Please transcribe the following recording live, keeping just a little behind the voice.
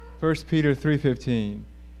1 Peter 3:15.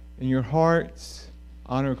 In your hearts,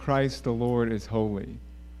 honor Christ the Lord as holy,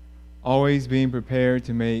 always being prepared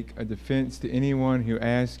to make a defense to anyone who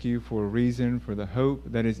asks you for a reason for the hope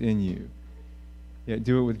that is in you, yet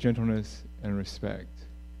do it with gentleness and respect.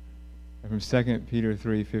 And from 2 Peter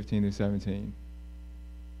 3:15-17.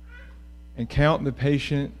 And count the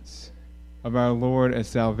patience of our Lord as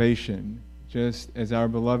salvation, just as our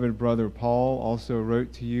beloved brother Paul also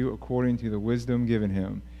wrote to you according to the wisdom given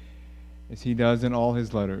him, as he does in all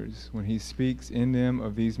his letters, when he speaks in them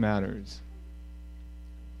of these matters.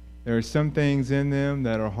 There are some things in them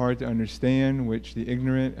that are hard to understand, which the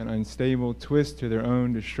ignorant and unstable twist to their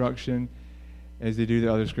own destruction, as they do the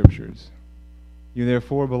other scriptures. You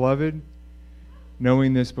therefore, beloved,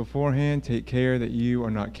 knowing this beforehand, take care that you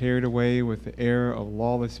are not carried away with the error of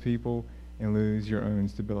lawless people and lose your own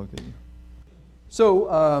stability.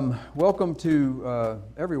 So, welcome to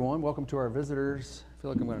everyone. Welcome to our visitors. I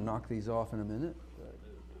feel like I'm going to knock these off in a minute.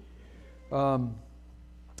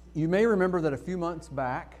 You may remember that a few months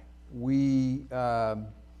back, we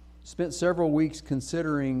spent several weeks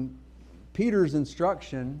considering Peter's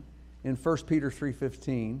instruction in 1 Peter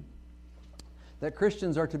 3:15 that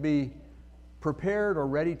Christians are to be prepared or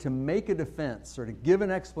ready to make a defense or to give an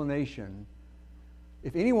explanation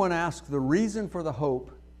if anyone asks the reason for the hope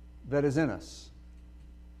that is in us.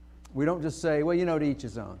 We don't just say, well, to each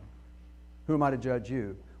his own. Who am I to judge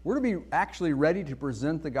you? We're to be actually ready to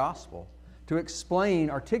present the gospel, to explain,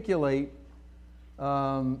 articulate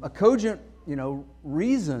a cogent,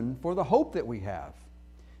 reason for the hope that we have.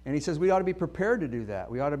 And he says we ought to be prepared to do that.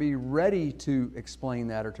 We ought to be ready to explain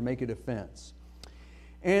that or to make a defense.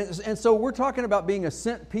 And so we're talking about being a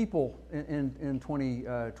sent people in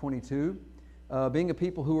 2022, being a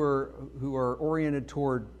people who are oriented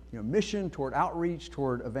toward mission, toward outreach,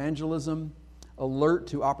 toward evangelism, alert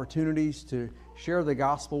to opportunities to share the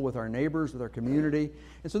gospel with our neighbors, with our community.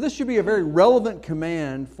 And so this should be a very relevant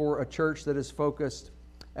command for a church that is focused,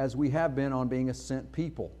 as we have been, on being a sent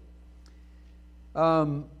people.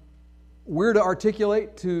 We're to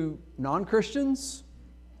articulate to non-Christians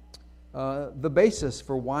the basis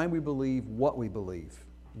for why we believe what we believe,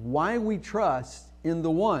 why we trust in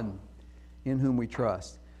the one in whom we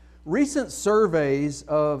trust. Recent surveys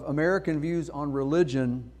of American views on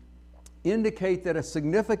religion indicate that a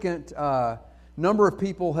significant number of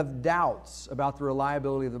people have doubts about the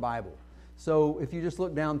reliability of the Bible. So if you just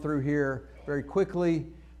look down through here very quickly,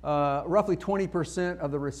 roughly 20%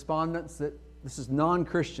 of the respondents, this is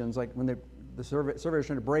non-Christians, like when the survey is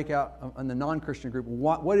trying to break out on the non-Christian group,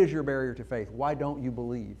 what is your barrier to faith? Why don't you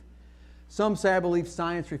believe? Some say, I believe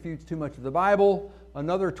science refutes too much of the Bible.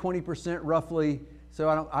 Another 20% roughly, so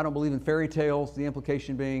I don't believe in fairy tales, the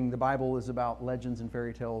implication being the Bible is about legends and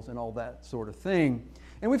fairy tales and all that sort of thing.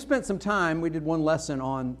 And we've spent some time, we did one lesson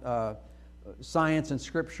on science and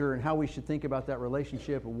Scripture and how we should think about that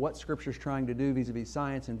relationship and what Scripture's trying to do vis-a-vis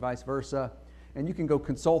science and vice versa. And you can go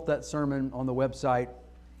consult that sermon on the website.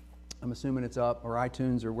 I'm assuming it's up, or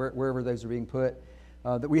iTunes, or wherever those are being put.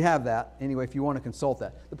 That we have that, anyway, if you want to consult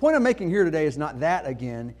that. The point I'm making here today is not that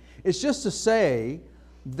again. It's just to say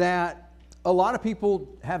that a lot of people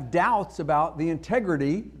have doubts about the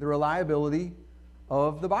integrity, the reliability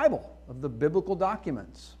of the Bible, of the biblical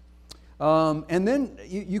documents. And then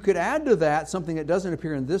you could add to that something that doesn't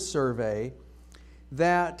appear in this survey,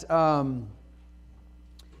 that,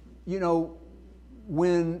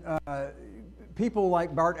 when people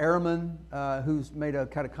like Bart Ehrman, who's made a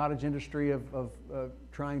kind of cottage industry of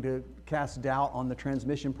trying to cast doubt on the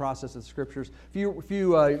transmission process of the Scriptures. A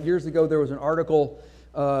few years ago, there was an article,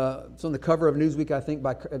 it's on the cover of Newsweek, I think,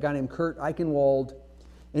 by a guy named Kurt Eichenwald.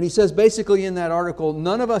 And he says basically in that article,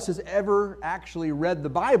 none of us has ever actually read the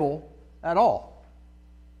Bible at all.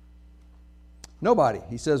 Nobody.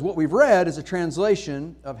 He says what we've read is a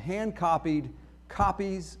translation of hand-copied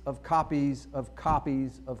copies of copies of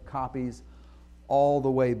copies of copies all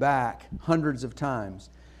the way back, hundreds of times.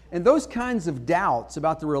 And those kinds of doubts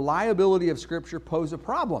about the reliability of Scripture pose a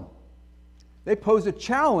problem. They pose a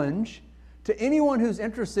challenge to anyone who's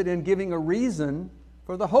interested in giving a reason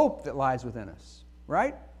for the hope that lies within us,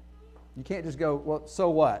 right? You can't just go, well, so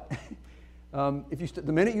what?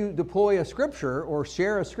 The minute you deploy a Scripture or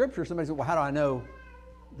share a Scripture, somebody says, well, how do I know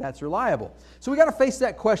that's reliable? So we got to face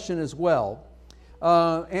that question as well.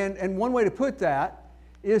 And one way to put that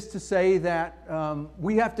is to say that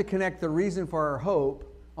we have to connect the reason for our hope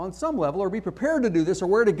on some level, or be prepared to do this, or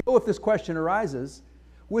where to go if this question arises,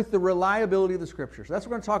 with the reliability of the Scriptures. So that's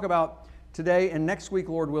what we're going to talk about today and next week,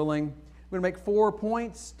 Lord willing. We're going to make 4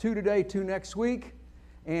 points, 2 today, 2 next week.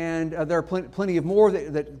 And there are plenty of more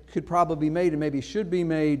that could probably be made and maybe should be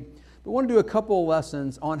made. But I want to do a couple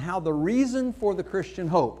lessons on how the reason for the Christian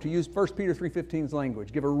hope, to use 1 Peter 3:15's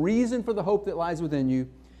language, give a reason for the hope that lies within you,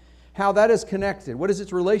 how that is connected. What is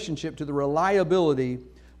its relationship to the reliability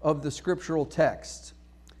of the scriptural text?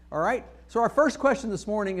 All right? So our first question this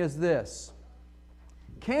morning is this.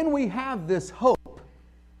 Can we have this hope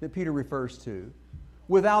that Peter refers to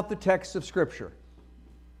without the text of Scripture?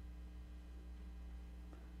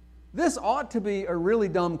 This ought to be a really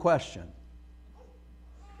dumb question.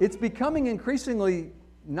 It's becoming increasingly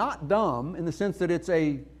not dumb in the sense that it's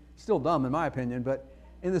still dumb in my opinion, but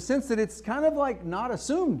in the sense that it's kind of like not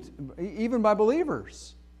assumed even by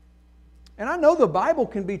believers. And I know the Bible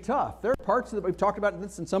can be tough. There are parts that we've talked about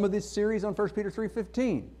this in some of this series on 1 Peter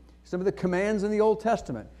 3:15. Some of the commands in the Old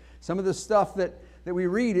Testament. Some of the stuff that we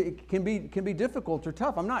read, it can be difficult or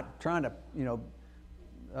tough. I'm not trying to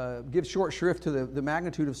give short shrift to the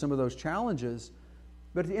magnitude of some of those challenges.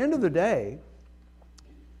 But at the end of the day,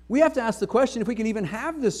 we have to ask the question if we can even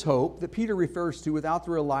have this hope that Peter refers to without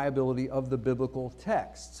the reliability of the biblical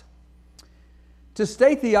text. To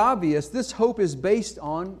state the obvious, this hope is based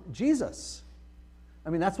on Jesus. I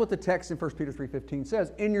mean, that's what the text in 1 Peter 3:15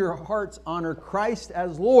 says. In your hearts honor Christ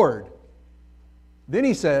as Lord. Then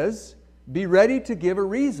he says, be ready to give a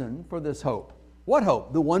reason for this hope. What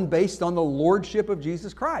hope? The one based on the lordship of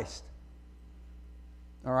Jesus Christ.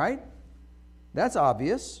 All right? That's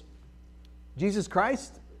obvious. Jesus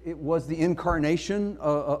Christ, it was the incarnation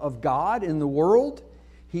of God in the world.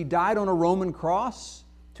 He died on a Roman cross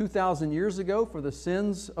 2,000 years ago for the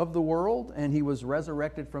sins of the world, and He was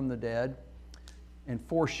resurrected from the dead and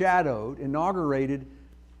foreshadowed, inaugurated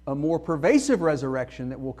a more pervasive resurrection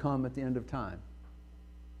that will come at the end of time.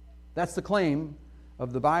 That's the claim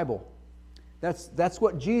of the Bible. That's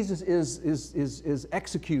what Jesus is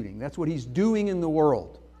executing. That's what He's doing in the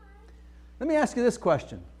world. Let me ask you this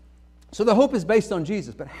question. So the hope is based on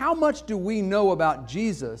Jesus, but how much do we know about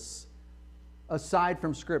Jesus aside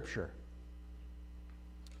from Scripture?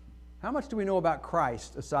 How much do we know about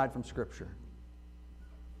Christ aside from Scripture?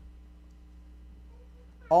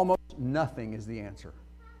 Almost nothing is the answer.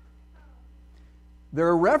 There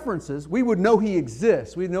are references. We would know He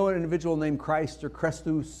exists. We know an individual named Christ or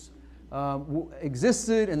Christus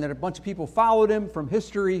existed and that a bunch of people followed Him from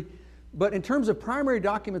history. But in terms of primary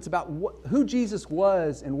documents about who Jesus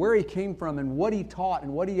was and where He came from and what He taught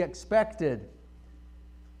and what He expected,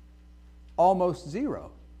 almost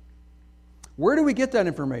zero. Where do we get that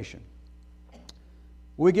information?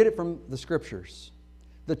 We get it from the Scriptures.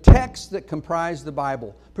 The texts that comprise the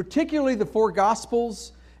Bible, particularly the four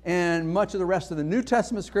Gospels and much of the rest of the New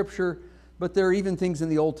Testament Scripture, but there are even things in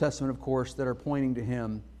the Old Testament, of course, that are pointing to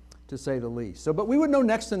Him, to say the least. But we would know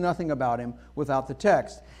next to nothing about Him without the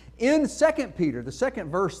text. In 2 Peter, the second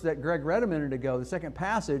verse that Greg read a minute ago, the second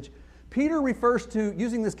passage, Peter refers to,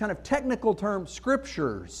 using this kind of technical term,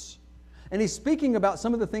 Scriptures. And he's speaking about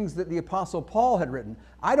some of the things that the Apostle Paul had written.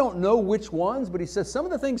 I don't know which ones, but he says some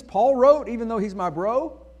of the things Paul wrote, even though he's my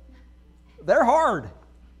bro, they're hard.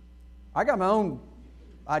 I got my own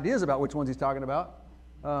ideas about which ones he's talking about.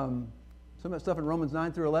 Some of that stuff in Romans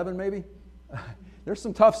 9 through 11 maybe. There's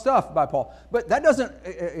some tough stuff by Paul. But that doesn't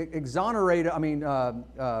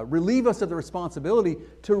relieve us of the responsibility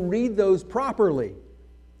to read those properly.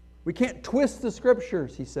 We can't twist the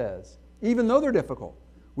Scriptures, he says, even though they're difficult.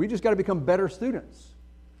 We just got to become better students,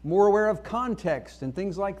 more aware of context and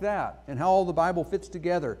things like that, and how all the Bible fits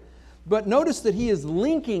together. But notice that he is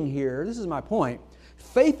linking here, this is my point,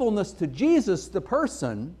 faithfulness to Jesus, the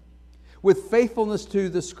person, with faithfulness to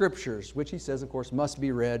the Scriptures, which he says, of course, must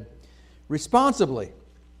be read responsibly.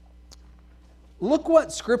 Look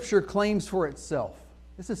what Scripture claims for itself.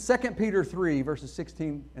 This is 2 Peter 3, verses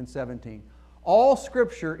 16 and 17. All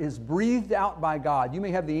Scripture is breathed out by God. You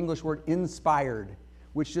may have the English word inspired,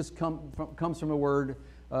 which just comes from a word,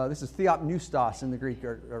 this is theopneustos in the Greek,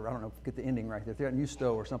 or I don't know, get the ending right there,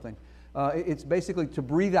 theopneusto or something. It's basically to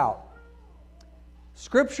breathe out.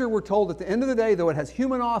 Scripture, we're told, at the end of the day, though it has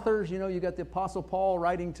human authors, you got the Apostle Paul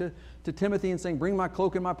writing to Timothy and saying, bring my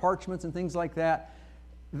cloak and my parchments and things like that.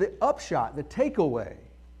 The upshot, the takeaway,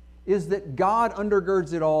 is that God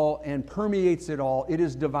undergirds it all and permeates it all. It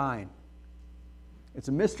is divine. It's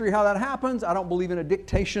a mystery how that happens. I don't believe in a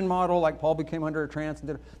dictation model like Paul became under a trance.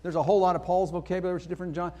 There's a whole lot of Paul's vocabulary, which is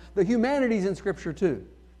different than John. The humanities in Scripture too.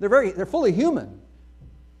 They're fully human,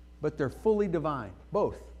 but they're fully divine,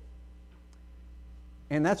 both.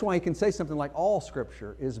 And that's why he can say something like all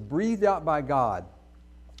Scripture is breathed out by God.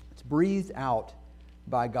 It's breathed out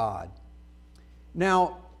by God.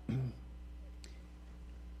 Now,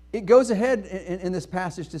 it goes ahead in this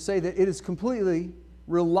passage to say that it is completely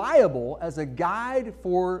reliable as a guide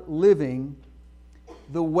for living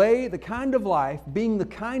the way, the kind of life, being the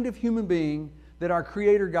kind of human being that our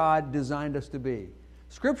Creator God designed us to be.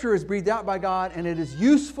 Scripture is breathed out by God, and it is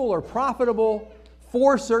useful or profitable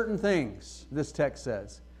for certain things, this text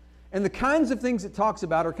says. And the kinds of things it talks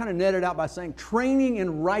about are kind of netted out by saying training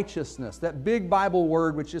in righteousness, that big Bible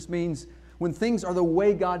word which just means when things are the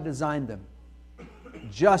way God designed them.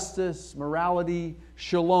 Justice, morality,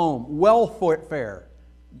 shalom, welfare.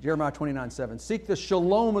 Jeremiah 29:7. Seek the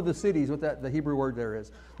shalom of the cities, what the Hebrew word there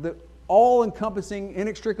is. The all-encompassing,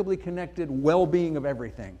 inextricably connected well-being of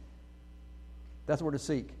everything. That's what we're to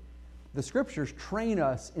seek. The Scriptures train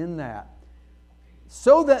us in that,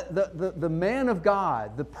 so that the man of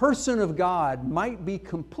God, the person of God, might be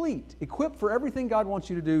complete, equipped for everything God wants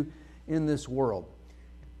you to do in this world.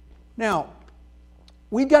 Now,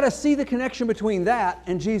 we've got to see the connection between that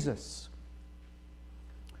and Jesus.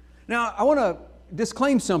 Now, I want to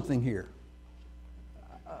disclaim something here,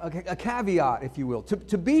 a caveat, if you will.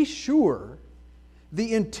 To be sure,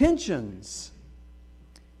 the intentions,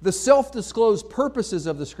 the self-disclosed purposes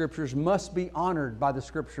of the Scriptures must be honored by the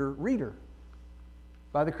Scripture reader,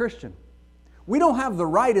 by the Christian. We don't have the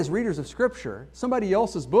right as readers of Scripture, somebody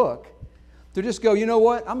else's book, to just go, you know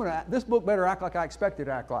what, this book better act like I expect it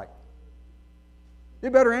to act like.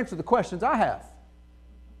 It better answer the questions I have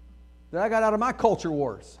that I got out of my culture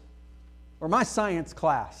wars or my science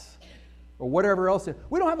class or whatever else.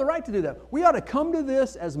 We don't have the right to do that. We ought to come to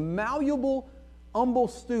this as malleable, humble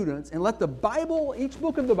students and let the Bible, each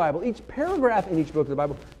book of the Bible, each paragraph in each book of the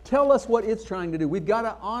Bible, tell us what it's trying to do. We've got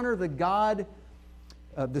to honor the God,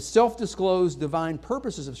 the self-disclosed divine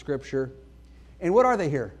purposes of Scripture. And what are they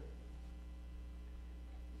here?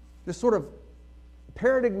 This sort of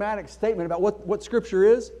paradigmatic statement about what Scripture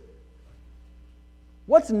is.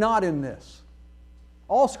 What's not in this?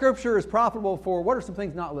 All Scripture is profitable for, what are some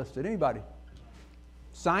things not listed? Anybody?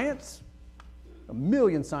 Science? A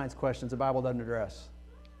million science questions the Bible doesn't address.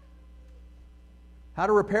 How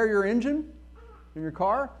to repair your engine in your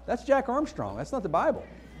car? That's Jack Armstrong. That's not the Bible.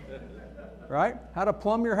 Right? How to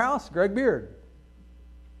plumb your house? Greg Beard.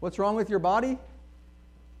 What's wrong with your body?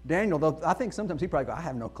 Daniel, though I think sometimes he probably goes, I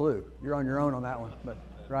have no clue. You're on your own on that one. But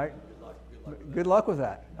right? Good luck with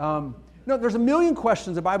that. No, there's a million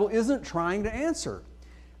questions the Bible isn't trying to answer.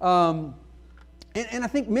 And I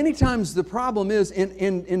think many times the problem is,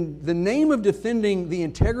 in the name of defending the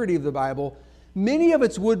integrity of the Bible, many of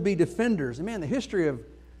its would-be defenders, and man, the history of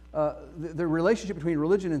the relationship between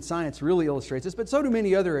religion and science really illustrates this, but so do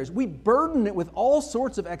many other areas. We burden it with all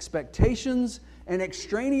sorts of expectations and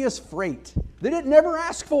extraneous freight that it never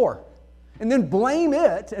asked for, and then blame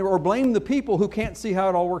it or blame the people who can't see how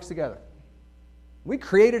it all works together. We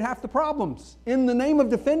created half the problems in the name of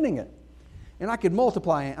defending it. And I could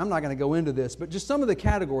multiply, I'm not going to go into this, but just some of the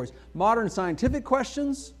categories. Modern scientific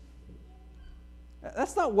questions.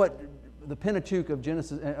 That's not what the Pentateuch of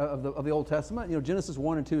Genesis of the Old Testament, Genesis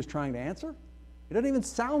 1 and 2 is trying to answer. It doesn't even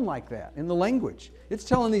sound like that in the language. It's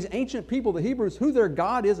telling these ancient people, the Hebrews, who their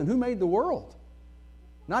God is and who made the world.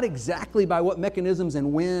 Not exactly by what mechanisms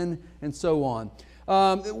and when and so on.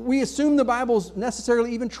 We assume the Bible's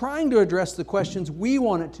necessarily even trying to address the questions we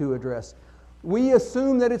want it to address. We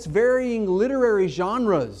assume that its varying literary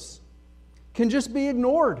genres can just be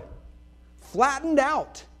ignored, flattened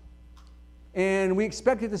out. And we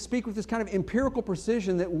expect it to speak with this kind of empirical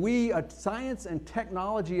precision that we, a science and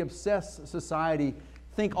technology-obsessed society,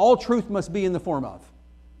 think all truth must be in the form of.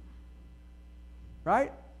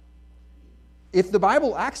 Right? If the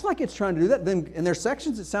Bible acts like it's trying to do that, then in their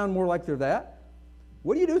sections that sound more like they're that,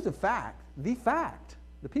 what do you do with the fact,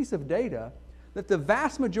 the piece of data, that the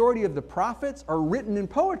vast majority of the prophets are written in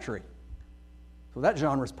poetry? So that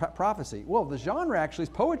genre is prophecy. Well, the genre actually is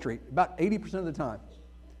poetry about 80% of the time.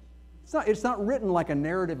 It's not written like a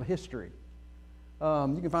narrative history.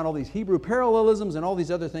 You can find all these Hebrew parallelisms and all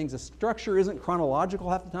these other things. The structure isn't chronological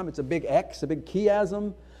half the time. It's a big X, a big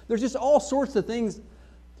chiasm. There's just all sorts of things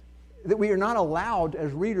that we are not allowed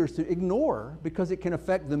as readers to ignore because it can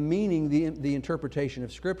affect the meaning, the interpretation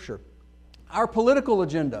of Scripture. Our political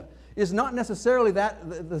agenda is not necessarily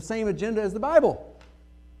the same agenda as the Bible.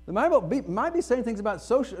 The Bible might be saying things about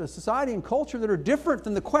society and culture that are different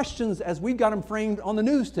than the questions as we've got them framed on the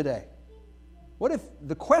news today. What if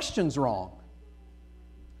the question's wrong?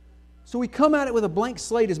 So we come at it with a blank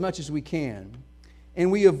slate as much as we can,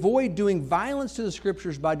 and we avoid doing violence to the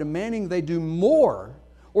Scriptures by demanding they do more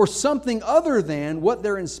or something other than what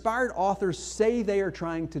their inspired authors say they are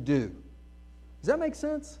trying to do. Does that make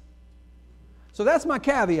sense? So that's my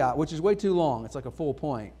caveat, which is way too long. It's like a full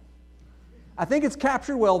point. I think it's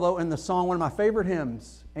captured well, though, in the song, one of my favorite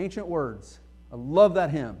hymns, Ancient Words. I love that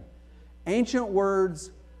hymn. Ancient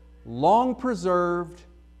words long preserved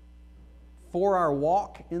for our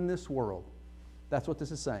walk in this world. That's what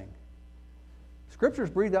this is saying. Scripture is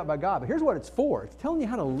breathed out by God, but here's what it's for. It's telling you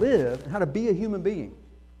how to live and how to be a human being.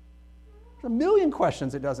 There's a million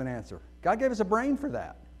questions it doesn't answer. God gave us a brain for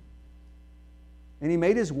that. And He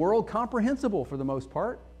made His world comprehensible for the most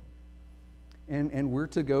part. And we're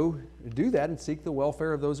to go do that and seek the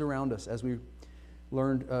welfare of those around us, as we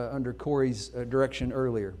learned under Corey's direction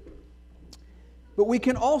earlier. But we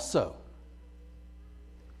can also,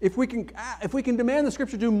 if we can demand the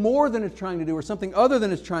Scripture do more than it's trying to do or something other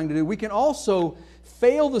than it's trying to do, we can also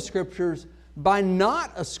fail the Scriptures by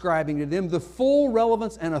not ascribing to them the full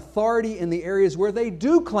relevance and authority in the areas where they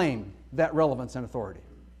do claim that relevance and authority.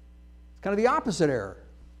 It's kind of the opposite error.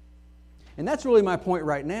 And that's really my point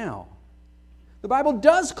right now. The Bible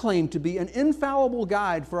does claim to be an infallible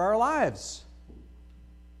guide for our lives.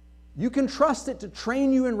 You can trust it to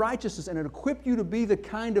train you in righteousness and equip you to be the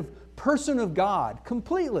kind of person of God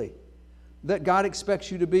completely that God expects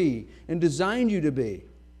you to be and designed you to be.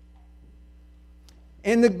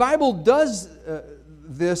 And the Bible does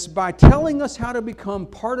this by telling us how to become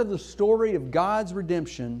part of the story of God's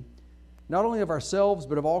redemption, not only of ourselves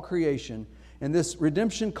but of all creation. And this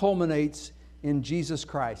redemption culminates in Jesus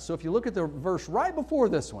Christ. So if you look at the verse right before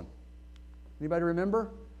this one, anybody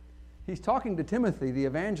remember? He's talking to Timothy, the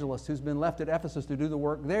evangelist, who's been left at Ephesus to do the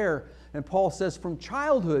work there. And Paul says, from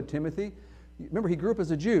childhood, Timothy, remember he grew up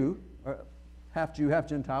as a Jew, half Jew, half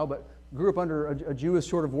Gentile, but grew up under a Jewish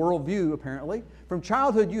sort of worldview, apparently. From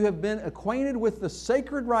childhood, you have been acquainted with the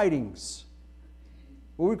sacred writings,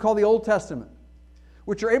 what we call the Old Testament,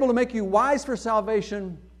 which are able to make you wise for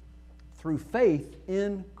salvation through faith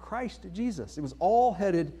in Christ Jesus. It was all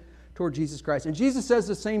headed toward Jesus Christ. And Jesus says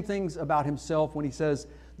the same things about Himself when He says,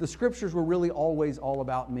 the Scriptures were really always all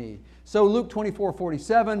about me. So Luke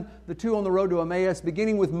 24:47, the two on the road to Emmaus,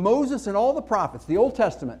 beginning with Moses and all the prophets, the Old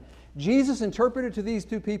Testament, Jesus interpreted to these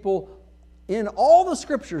two people in all the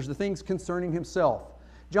Scriptures the things concerning Himself.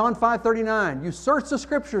 John 5:39, you search the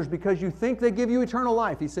Scriptures because you think they give you eternal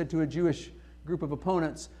life, He said to a Jewish group of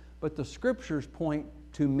opponents, but the Scriptures point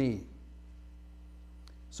to me.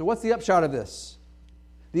 So what's the upshot of this?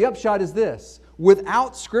 The upshot is this: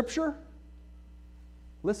 without Scripture,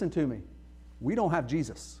 listen to me, we don't have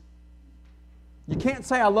Jesus. You can't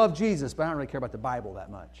say I love Jesus, but I don't really care about the Bible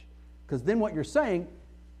that much. Because then what you're saying,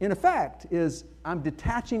 in effect, is I'm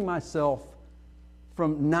detaching myself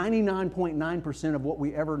from 99.9% of what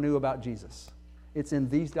we ever knew about Jesus. It's in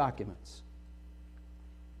these documents.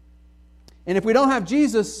 And if we don't have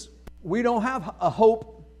Jesus, we don't have a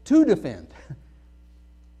hope to defend.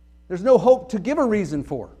 There's no hope to give a reason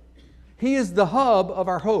for. He is the hub of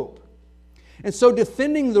our hope. And so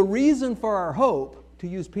defending the reason for our hope, to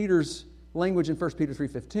use Peter's language in 1 Peter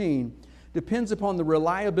 3:15, depends upon the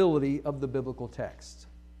reliability of the biblical text.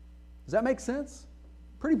 Does that make sense?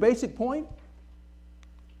 Pretty basic point.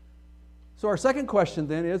 So our second question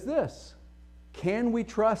then is this: can we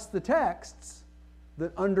trust the texts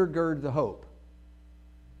that undergird the hope?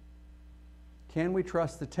 Can we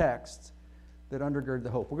trust the texts that undergird the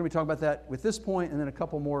hope? We're going to be talking about that with this point and then a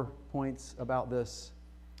couple more points about this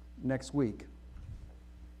next week.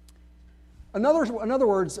 In other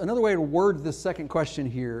words, another way to word this second question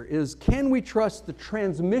here is, can we trust the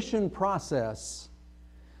transmission process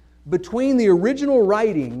between the original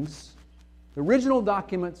writings, the original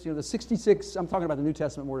documents, the 66, I'm talking about the New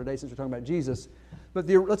Testament more today since we're talking about Jesus, but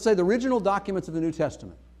let's say the original documents of the New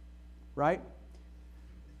Testament, right?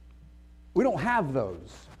 We don't have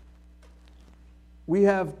those. We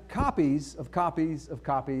have copies of copies of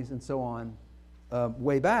copies and so on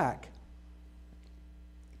way back.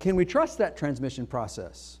 Can we trust that transmission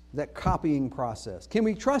process, that copying process? Can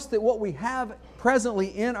we trust that what we have presently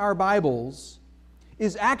in our Bibles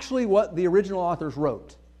is actually what the original authors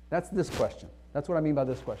wrote? That's this question. That's what I mean by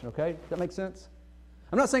this question, okay? Does that make sense?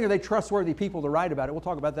 I'm not saying are they trustworthy people to write about it. We'll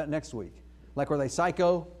talk about that next week. Like, are they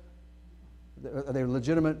psycho? Are they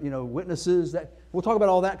legitimate, witnesses? We'll talk about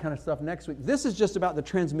all that kind of stuff next week. This is just about the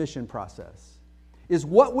transmission process. Is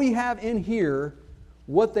what we have in here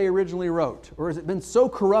what they originally wrote? Or has it been so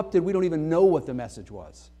corrupted we don't even know what the message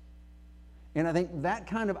was? And I think that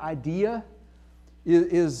kind of idea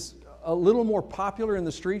is a little more popular in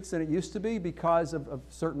the streets than it used to be because of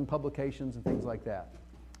certain publications and things like that.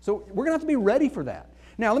 So we're going to have to be ready for that.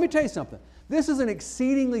 Now, let me tell you something. This is an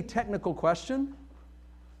exceedingly technical question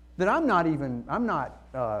that I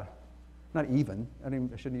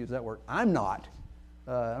shouldn't use that word. I don't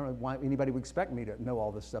know why anybody would expect me to know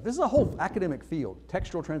all this stuff. This is a whole academic field.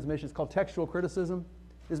 Textual transmission. It's called textual criticism.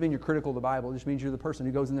 It doesn't mean you're critical of the Bible. It just means you're the person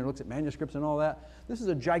who goes in there and looks at manuscripts and all that. This is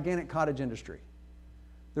a gigantic cottage industry.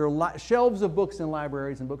 There are shelves of books in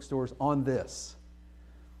libraries and bookstores on this.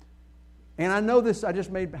 And I know this, I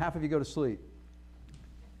just made half of you go to sleep.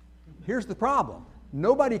 Here's the problem.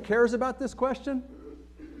 Nobody cares about this question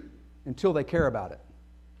until they care about it.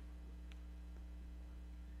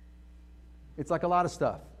 It's like a lot of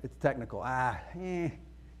stuff. It's technical.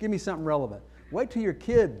 Give me something relevant. Wait till your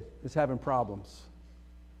kid is having problems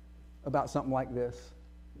about something like this,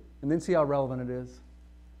 and then see how relevant it is.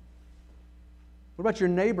 What about your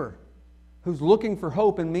neighbor who's looking for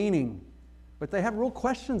hope and meaning, but they have real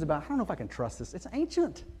questions about, I don't know if I can trust this. It's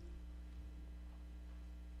ancient.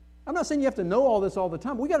 I'm not saying you have to know all this all the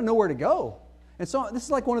time, but we got to know where to go. And so this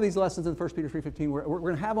is like one of these lessons in 1 Peter 3:15. We're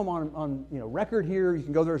going to have them on record here. You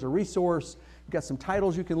can go there as a resource. We've got some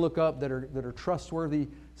titles you can look up that are trustworthy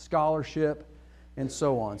scholarship and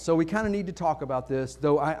so on. So we kind of need to talk about this,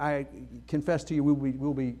 though I confess to you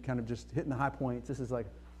we'll be kind of just hitting the high points. This is like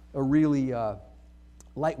a really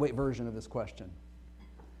lightweight version of this question.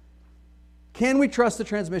 Can we trust the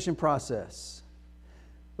transmission process?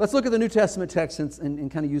 Let's look at the New Testament texts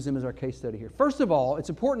and kind of use them as our case study here. First of all, it's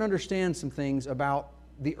important to understand some things about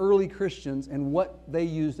the early Christians and what they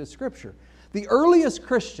used as Scripture. The earliest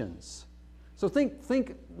Christians, so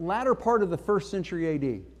think latter part of the 1st century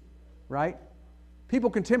AD, right? People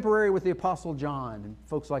contemporary with the Apostle John and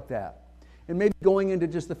folks like that. And maybe going into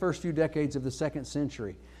just the first few decades of the 2nd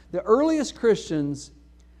century. The earliest Christians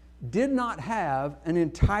did not have an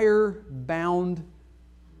entire New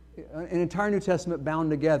Testament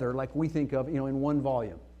bound together like we think of, in one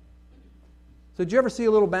volume. So did you ever see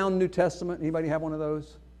a little bound New Testament? Anybody have one of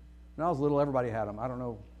those? When I was little, everybody had them. I don't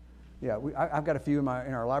know. Yeah, I've got a few in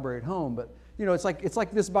our library at home, but it's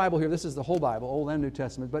like this Bible here. This is the whole Bible, Old and New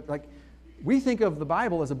Testament. But like we think of the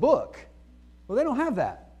Bible as a book. Well, they don't have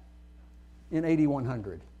that in AD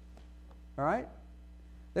 100. All right?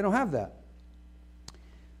 They don't have that.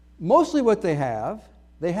 Mostly what they have,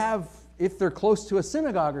 if they're close to a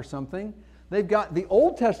synagogue or something, they've got the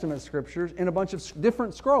Old Testament scriptures in a bunch of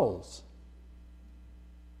different scrolls.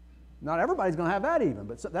 Not everybody's going to have that even,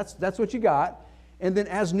 but that's what you got. And then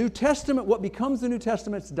as New Testament, what becomes the New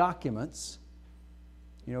Testament's documents,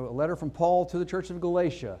 a letter from Paul to the church of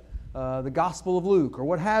Galatia, the Gospel of Luke, or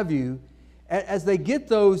what have you, as they get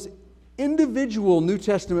those individual New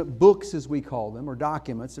Testament books, as we call them, or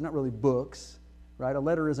documents, they're not really books, right? A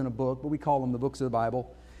letter isn't a book, but we call them the books of the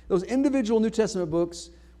Bible. Those individual New Testament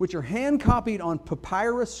books, which are hand-copied on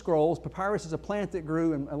papyrus scrolls. Papyrus is a plant that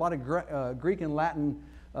grew, and a lot of Greek and Latin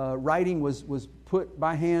writing was put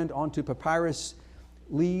by hand onto papyrus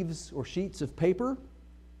leaves or sheets of paper.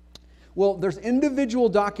 Well, there's individual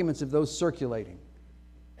documents of those circulating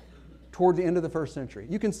toward the end of the 1st century.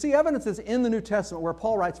 You can see evidences in the New Testament where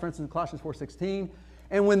Paul writes, for instance, in Colossians 4:16,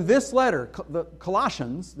 and when this letter, the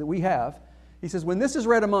Colossians that we have, he says, when this is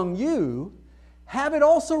read among you, have it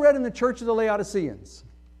also read in the church of the Laodiceans.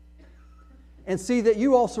 And see that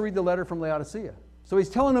you also read the letter from Laodicea. So he's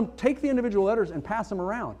telling them, take the individual letters and pass them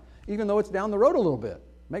around, even though it's down the road a little bit.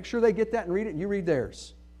 Make sure they get that and read it, and you read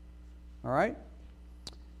theirs. All right?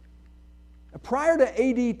 Prior to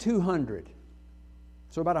AD 200,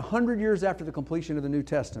 so about 100 years after the completion of the New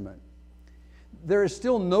Testament, there is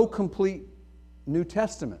still no complete New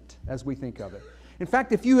Testament as we think of it. In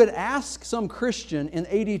fact, if you had asked some Christian in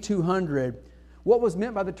AD 200 what was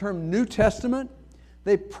meant by the term New Testament,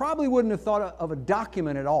 they probably wouldn't have thought of a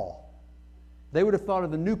document at all. They would have thought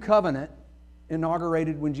of the New Covenant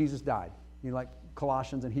inaugurated when Jesus died, like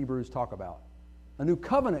Colossians and Hebrews talk about. A new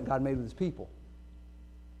covenant God made with His people,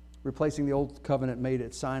 replacing the old covenant made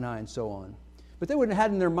at Sinai and so on. But they wouldn't have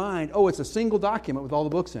had in their mind, it's a single document with all the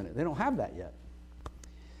books in it. They don't have that yet.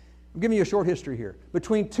 I'm giving you a short history here.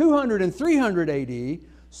 Between 200 and 300 AD,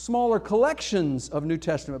 smaller collections of New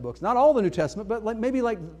Testament books, not all the New Testament, but maybe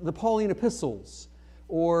like the Pauline epistles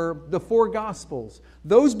or the 4 Gospels,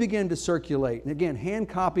 those begin to circulate. And again,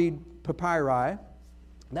 hand-copied papyri.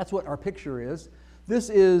 That's what our picture is. This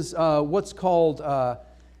is what's called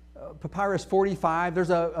Papyrus 45. There's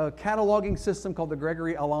a cataloging system called the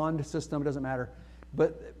Gregory Allende system. It doesn't matter.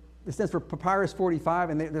 But it stands for Papyrus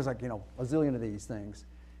 45, and there's a zillion of these things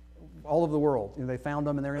all over the world. They found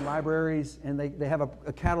them, and they're in libraries, and they have a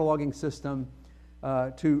cataloging system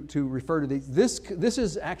to refer to these. This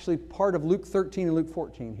is actually part of Luke 13 and Luke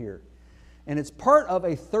 14 here. And it's part of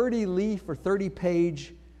a 30-leaf or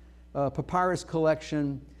 30-page papyrus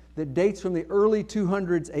collection that dates from the early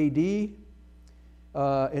 200s AD.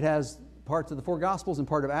 It has parts of the 4 Gospels and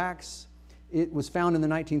part of Acts. It was found in the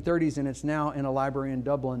 1930s, and it's now in a library in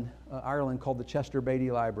Dublin, Ireland, called the Chester Beatty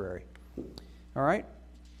Library. All right?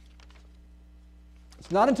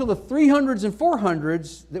 It's not until the 300s and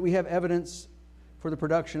 400s that we have evidence for the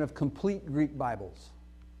production of complete Greek Bibles.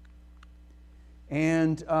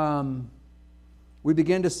 And we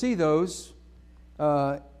begin to see those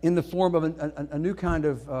in the form of a new kind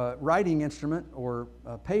of writing instrument or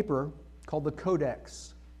paper called the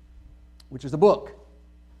Codex, which is a book.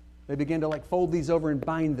 They begin to like fold these over and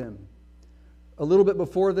bind them. A little bit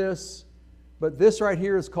before this, but this right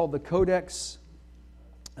here is called the Codex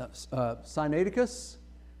Sinaiticus.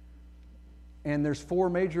 And there's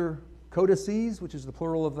 4 major codices, which is the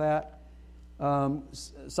plural of that.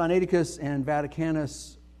 Sinaiticus and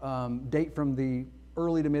Vaticanus date from the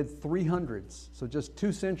early to mid 300s, so just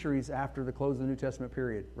 2 centuries after the close of the New Testament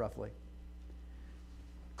period, roughly.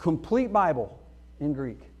 Complete Bible in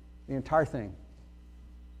Greek, the entire thing.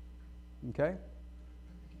 Okay?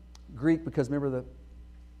 Greek, because remember the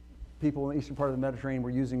people in the eastern part of the Mediterranean were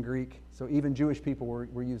using Greek, so even Jewish people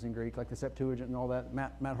were using Greek, like the Septuagint and all that.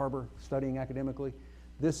 Matt Harbour studying academically.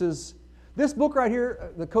 This book right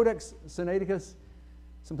here, the Codex Sinaiticus,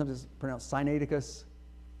 sometimes it's pronounced Sinaiticus,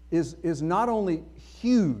 is not only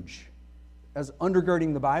huge as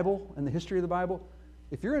undergirding the Bible and the history of the Bible.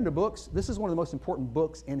 If you're into books, this is one of the most important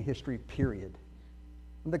books in history, period.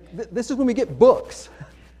 This is when we get books.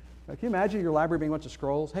 Can you imagine your library being a bunch of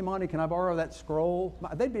scrolls? Hey, Monty, can I borrow that scroll?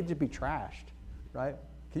 They'd just be trashed, right?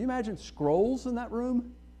 Can you imagine scrolls in that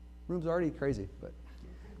room? Room's already crazy, but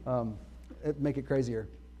it'd make it crazier.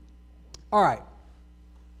 All right.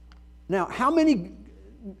 Now, how many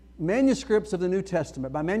manuscripts of the New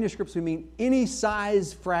Testament? By manuscripts, we mean any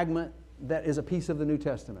size fragment that is a piece of the New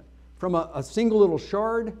Testament. From a single little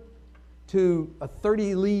shard to a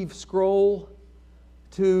 30-leaf scroll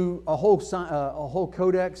to a whole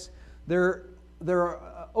codex. There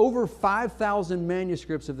are over 5,000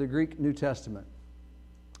 manuscripts of the Greek New Testament.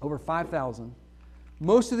 Over 5,000.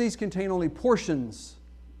 Most of these contain only portions.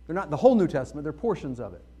 They're not the whole New Testament, they're portions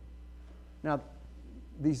of it. Now,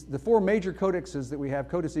 the 4 major codices that we have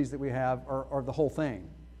are the whole thing.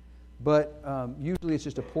 But usually it's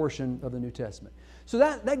just a portion of the New Testament. So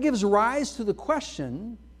that gives rise to the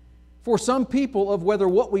question for some people of whether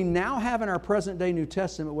what we now have in our present day New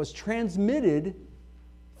Testament was transmitted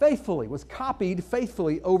faithfully, was copied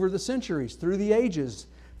faithfully over the centuries, through the ages,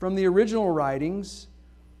 from the original writings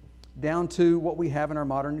down to what we have in our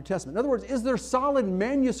modern New Testament. In other words, is there solid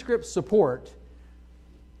manuscript support?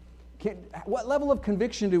 What level of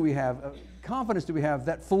conviction do we have, confidence do we have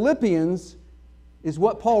that Philippians is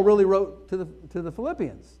what Paul really wrote to the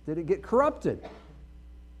Philippians? Did it get corrupted?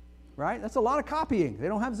 Right? That's a lot of copying. They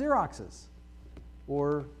don't have Xeroxes.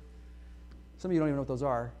 Or some of you don't even know what those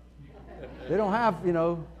are. They don't have,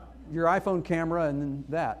 your iPhone camera and then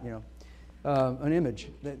that, an image.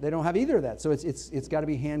 They don't have either of that. So it's got to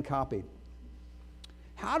be hand copied.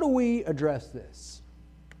 How do we address this?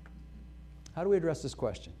 How do we address this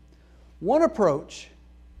question? One approach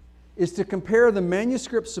is to compare the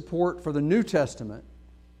manuscript support for the New Testament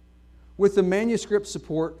with the manuscript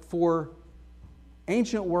support for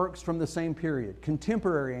ancient works from the same period,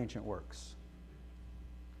 contemporary ancient works.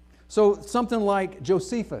 So something like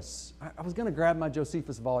Josephus. I was going to grab my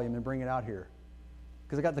Josephus volume and bring it out here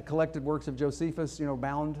because I got the collected works of Josephus,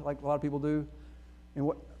 bound like a lot of people do.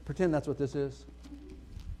 And pretend that's what this is.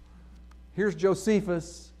 Here's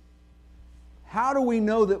Josephus. How do we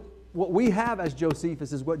know that what we have as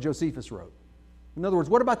Josephus is what Josephus wrote? In other words,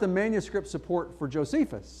 what about the manuscript support for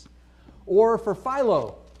Josephus? Or for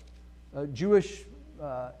Philo, a Jewish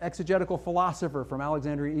exegetical philosopher from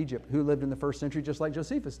Alexandria, Egypt, who lived in the 1st century just like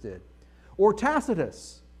Josephus did. Or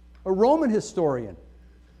Tacitus, a Roman historian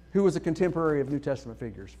who was a contemporary of New Testament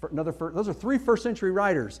figures. Those are 3 1st century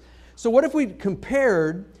writers. So what if we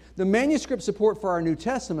compared the manuscript support for our New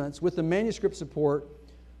Testaments with the manuscript support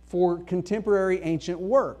for contemporary ancient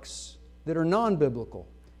works that are non-biblical?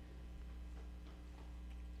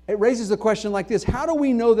 It raises a question like this: how do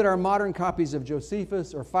we know that our modern copies of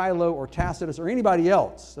Josephus or Philo or Tacitus or anybody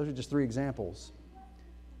else, those are just 3 examples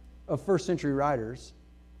of 1st century writers,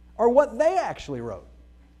 are what they actually wrote?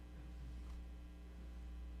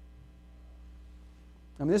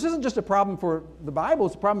 I mean, this isn't just a problem for the Bible,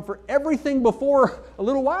 it's a problem for everything before a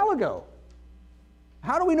little while ago.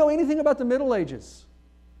 How do we know anything about the Middle Ages?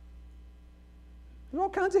 There's all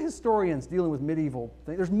kinds of historians dealing with medieval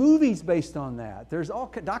things. There's movies based on that. There's all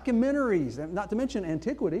documentaries, not to mention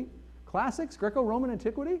antiquity, classics, Greco-Roman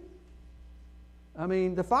antiquity. I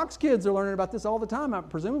mean, the Fox kids are learning about this all the time,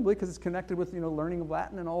 presumably because it's connected with learning of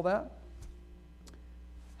Latin and all that.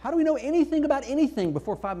 How do we know anything about anything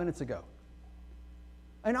before 5 minutes ago?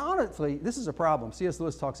 And honestly, this is a problem. C.S.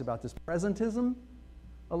 Lewis talks about this presentism.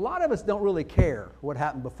 A lot of us don't really care what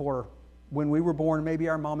happened before when we were born, maybe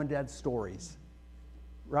our mom and dad's stories.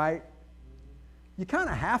 Right? You kind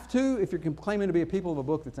of have to if you're claiming to be a people of a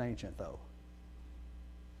book that's ancient, though.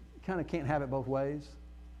 You kind of can't have it both ways.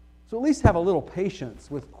 So at least have a little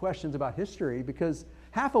patience with questions about history, because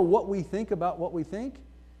half of what we think about what we think,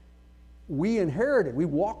 we inherited. We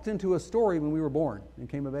walked into a story when we were born and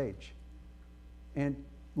came of age. And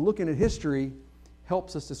looking at history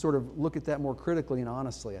helps us to sort of look at that more critically and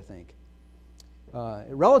honestly, I think.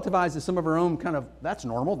 It relativizes some of our own kind of, that's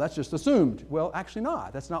normal, that's just assumed. Well, actually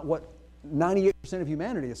not. That's not what 98% of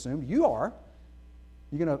humanity assumed. You are.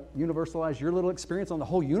 You're going to universalize your little experience on the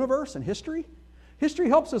whole universe and history? History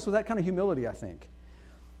helps us with that kind of humility, I think.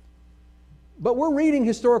 But we're reading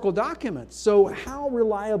historical documents, so how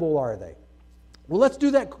reliable are they? Well, let's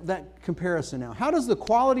do that comparison now. How does the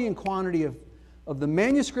quality and quantity of the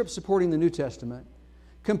manuscripts supporting the New Testament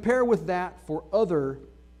compare with that for other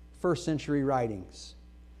first century writings?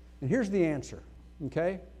 And here's the answer,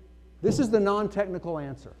 okay? This is the non-technical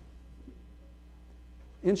answer.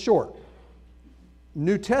 In short,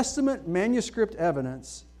 New Testament manuscript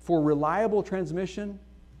evidence for reliable transmission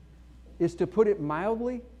is, to put it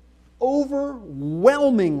mildly,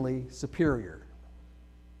 overwhelmingly superior.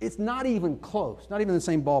 It's not even close, not even the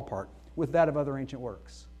same ballpark with that of other ancient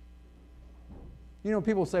works. You know,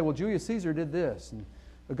 people say, well, Julius Caesar did this, and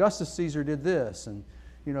Augustus Caesar did this, and,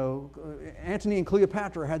 you know, Antony and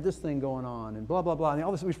Cleopatra had this thing going on, and blah, blah, blah. And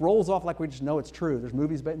all this just rolls off like we just know it's true. There's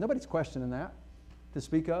movies, but nobody's questioning that to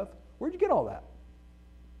speak of. Where'd you get all that?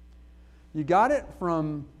 You got it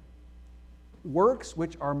from works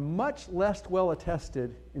which are much less well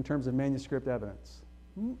attested in terms of manuscript evidence.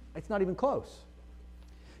 It's not even close.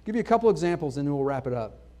 I'll give you a couple examples and then we'll wrap it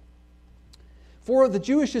up. For the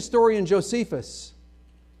Jewish historian Josephus,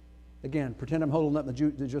 again, pretend I'm holding up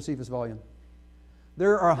the Josephus volume.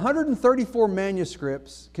 There are 134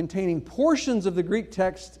 manuscripts containing portions of the Greek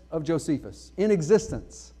text of Josephus in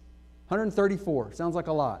existence. 134. Sounds like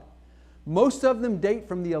a lot. Most of them date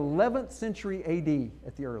from the 11th century AD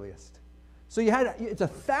at the earliest. So it's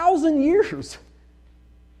 1,000 years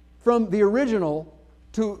from the original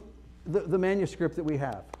to the manuscript that we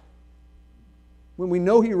have. When we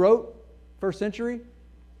know he wrote first century,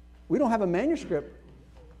 we don't have a manuscript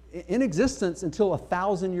in existence until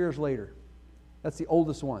 1,000 years later. That's the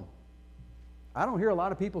oldest one. I don't hear a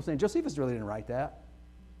lot of people saying, Josephus really didn't write that.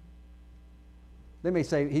 They may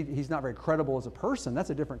say he's not very credible as a person.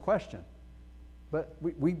 That's a different question. But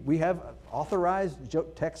we have authorized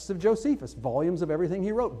texts of Josephus, volumes of everything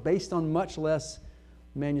he wrote, based on much less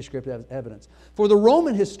manuscript evidence. For the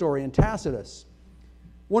Roman historian Tacitus,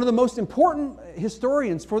 one of the most important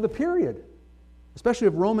historians for the period, especially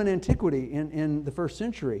of Roman antiquity in the first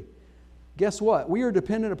century, guess what? We are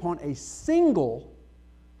dependent upon a single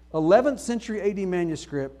 11th century AD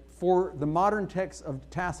manuscript for the modern text of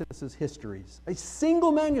Tacitus's histories. A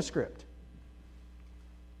single manuscript.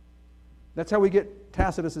 That's how we get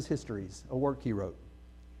Tacitus's histories, a work he wrote.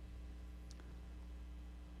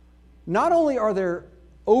 Not only are there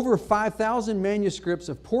over 5,000 manuscripts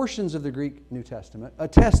of portions of the Greek New Testament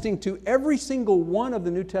attesting to every single one of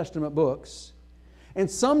the New Testament books, and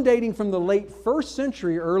some dating from the late 1st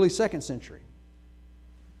century or early 2nd century.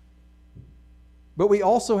 But we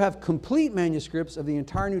also have complete manuscripts of the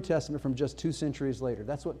entire New Testament from just 2 centuries later.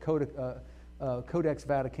 That's what Codex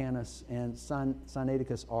Vaticanus and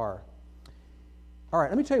Sinaiticus are. All right,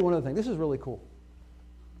 let me tell you one other thing. This is really cool.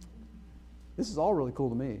 This is all really cool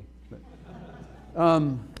to me. But,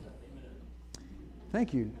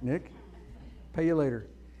 thank you, Nick. Pay you later.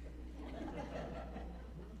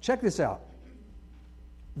 Check this out.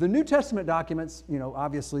 The New Testament documents,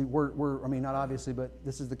 obviously, not obviously, but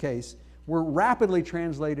this is the case, were rapidly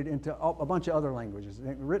translated into a bunch of other languages,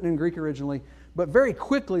 written in Greek originally, but very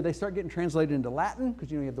quickly they start getting translated into Latin,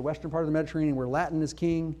 because you have the western part of the Mediterranean where Latin is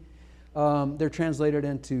king. They're translated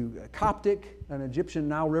into Coptic, an Egyptian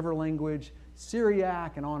Nile River language,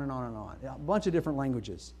 Syriac, and on and on and on. A bunch of different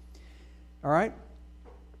languages. All right?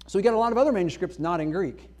 So we got a lot of other manuscripts not in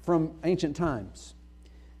Greek from ancient times.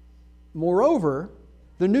 Moreover,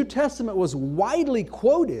 the New Testament was widely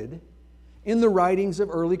quoted in the writings of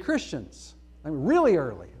early Christians. I mean, really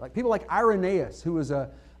early. Like people like Irenaeus, who was a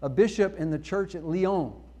bishop in the church at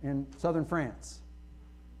Lyon in southern France.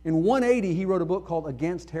 In 180, he wrote a book called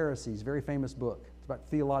Against Heresies, very famous book. It's about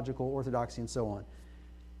theological orthodoxy and so on.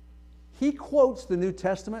 He quotes the New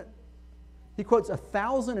Testament. He quotes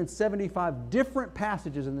 1,075 different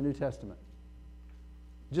passages in the New Testament,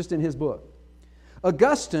 just in his book.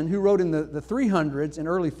 Augustine, who wrote in the 300s and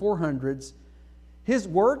early 400s, his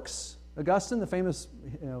works, Augustine, the famous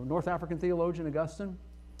North African theologian Augustine,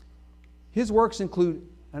 his works include,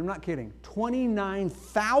 and I'm not kidding,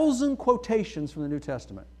 29,000 quotations from the New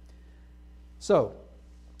Testament. So,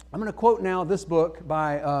 I'm going to quote now this book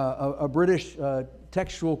by a British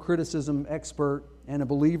textual criticism expert and a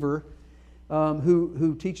believer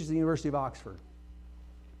who teaches at the University of Oxford.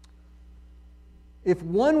 If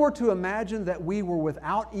one were to imagine that we were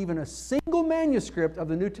without even a single manuscript of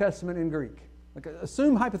the New Testament in Greek, like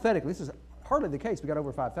assume hypothetically, this is hardly the case, we got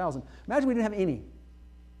over 5,000. Imagine we didn't have any.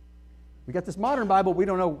 We got this modern Bible, we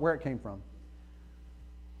don't know where it came from.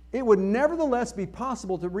 It would nevertheless be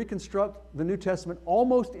possible to reconstruct the New Testament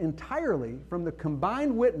almost entirely from the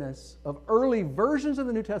combined witness of early versions of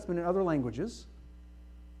the New Testament in other languages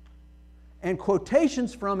and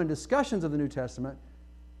quotations from and discussions of the New Testament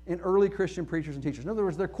in early Christian preachers and teachers. In other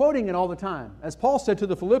words, they're quoting it all the time. As Paul said to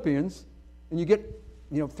the Philippians, and you get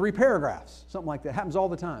 3 paragraphs, something like that. It happens all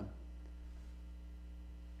the time.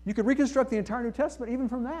 You could reconstruct the entire New Testament even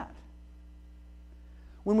from that.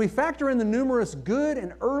 When we factor in the numerous good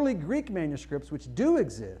and early Greek manuscripts which do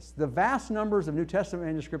exist, the vast numbers of New Testament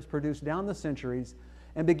manuscripts produced down the centuries,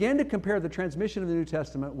 and begin to compare the transmission of the New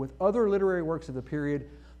Testament with other literary works of the period,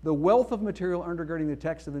 the wealth of material undergirding the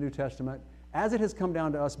text of the New Testament, as it has come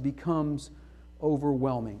down to us, becomes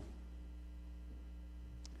overwhelming.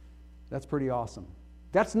 That's pretty awesome.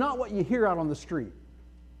 That's not what you hear out on the street.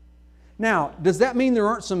 Now, does that mean there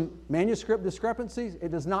aren't some manuscript discrepancies?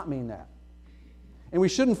 It does not mean that. And we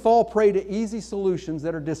shouldn't fall prey to easy solutions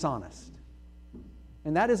that are dishonest.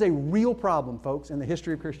 And that is a real problem, folks, in the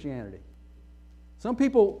history of Christianity. Some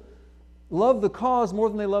people love the cause more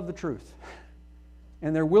than they love the truth.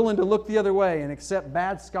 And they're willing to look the other way and accept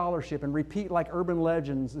bad scholarship and repeat like urban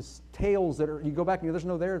legends, this tales that are, you go back and go, there's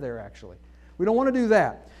no there actually. We don't want to do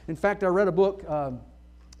that. In fact, I read a book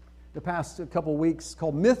the past couple weeks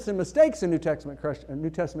called Myths and Mistakes in New Testament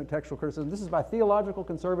Textual Criticism. This is by theological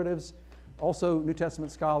conservatives, also New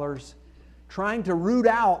Testament scholars, trying to root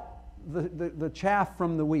out the chaff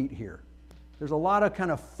from the wheat here. There's a lot of kind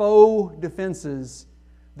of faux defenses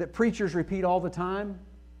that preachers repeat all the time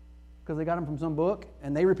because they got them from some book,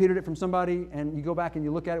 and they repeated it from somebody, and you go back and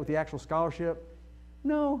you look at it with the actual scholarship.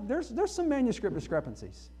 No, there's some manuscript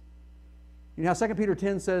discrepancies. You know how 2 Peter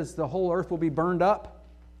 10 says the whole earth will be burned up?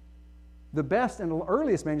 The best and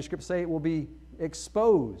earliest manuscripts say it will be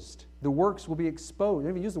exposed. The works will be exposed. They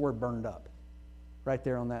even use the word burned up right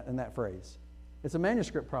there in that phrase. It's a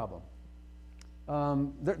manuscript problem.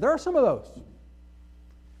 There are some of those.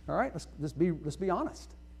 All right, let's be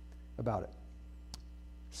honest about it.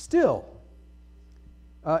 Still,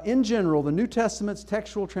 in general, the New Testament's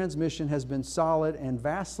textual transmission has been solid and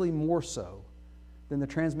vastly more so than the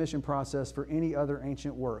transmission process for any other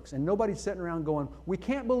ancient works. And nobody's sitting around going, we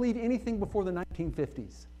can't believe anything before the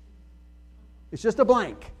 1950s. It's just a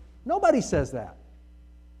blank. Nobody says that.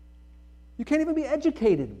 You can't even be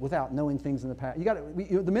educated without knowing things in the past.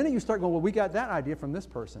 The minute you start going, well, we got that idea from this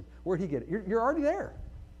person. Where'd he get it? You're already there.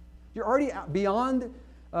 You're already beyond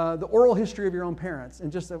the oral history of your own parents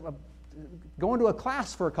and just going to a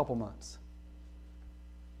class for a couple months.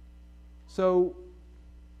 So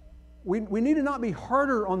we need to not be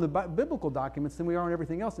harder on the biblical documents than we are on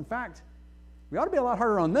everything else. In fact, we ought to be a lot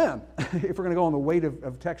harder on them if we're going to go on the weight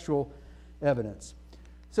of textual evidence.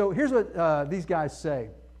 So here's what these guys say.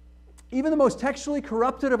 Even the most textually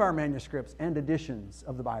corrupted of our manuscripts and editions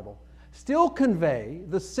of the Bible still convey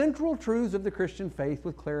the central truths of the Christian faith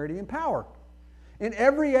with clarity and power. In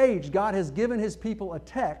every age, God has given His people a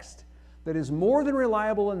text that is more than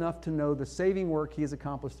reliable enough to know the saving work He has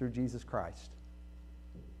accomplished through Jesus Christ.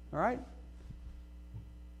 All right?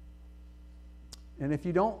 And if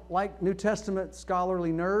you don't like New Testament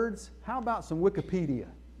scholarly nerds, how about some Wikipedia?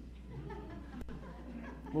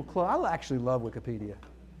 Well, I actually love Wikipedia.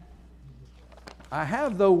 I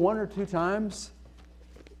have, though, one or two times,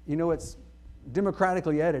 it's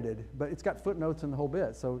democratically edited, but it's got footnotes and the whole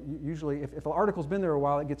bit. So usually, if an article's been there a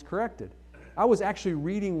while, it gets corrected. I was actually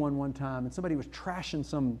reading one time, and somebody was trashing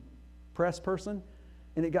some press person,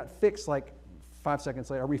 and it got fixed like 5 seconds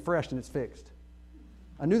later. I refreshed, and it's fixed.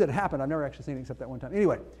 I knew that it happened. I've never actually seen it except that one time.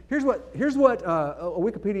 Anyway, here's what a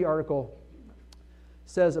Wikipedia article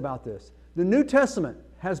says about this. The New Testament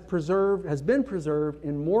has been preserved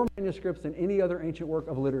in more manuscripts than any other ancient work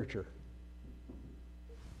of literature.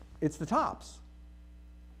 It's the tops.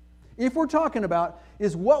 If we're talking about,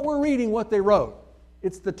 is what we're reading what they wrote?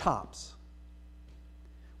 It's the tops.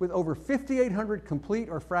 With over 5,800 complete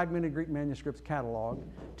or fragmented Greek manuscripts cataloged,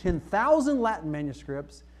 10,000 Latin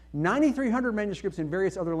manuscripts, 9,300 manuscripts in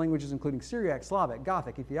various other languages including Syriac, Slavic,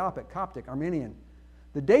 Gothic, Ethiopic, Coptic, Armenian.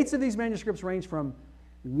 The dates of these manuscripts range from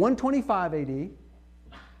 125 AD,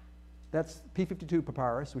 that's P52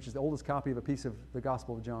 papyrus, which is the oldest copy of a piece of the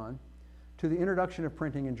Gospel of John, to the introduction of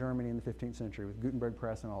printing in Germany in the 15th century with Gutenberg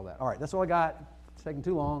Press and all that. All right, that's all I got. It's taking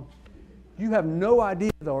too long. You have no idea,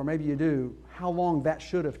 though, or maybe you do, how long that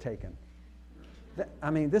should have taken.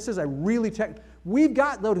 This is a really we've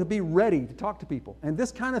got, though, to be ready to talk to people. And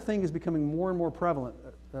this kind of thing is becoming more and more prevalent,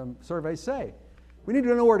 surveys say. We need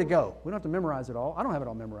to know where to go. We don't have to memorize it all. I don't have it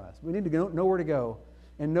all memorized. We need to know where to go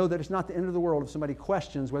and know that it's not the end of the world if somebody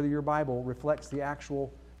questions whether your Bible reflects the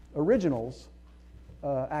actual originals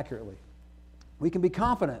accurately. We can be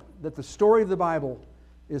confident that the story of the Bible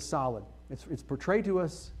is solid. It's portrayed to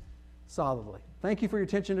us solidly. Thank you for your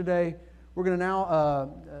attention today. We're going to now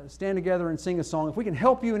stand together and sing a song. If we can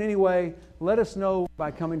help you in any way, let us know by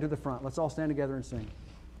coming to the front. Let's all stand together and sing.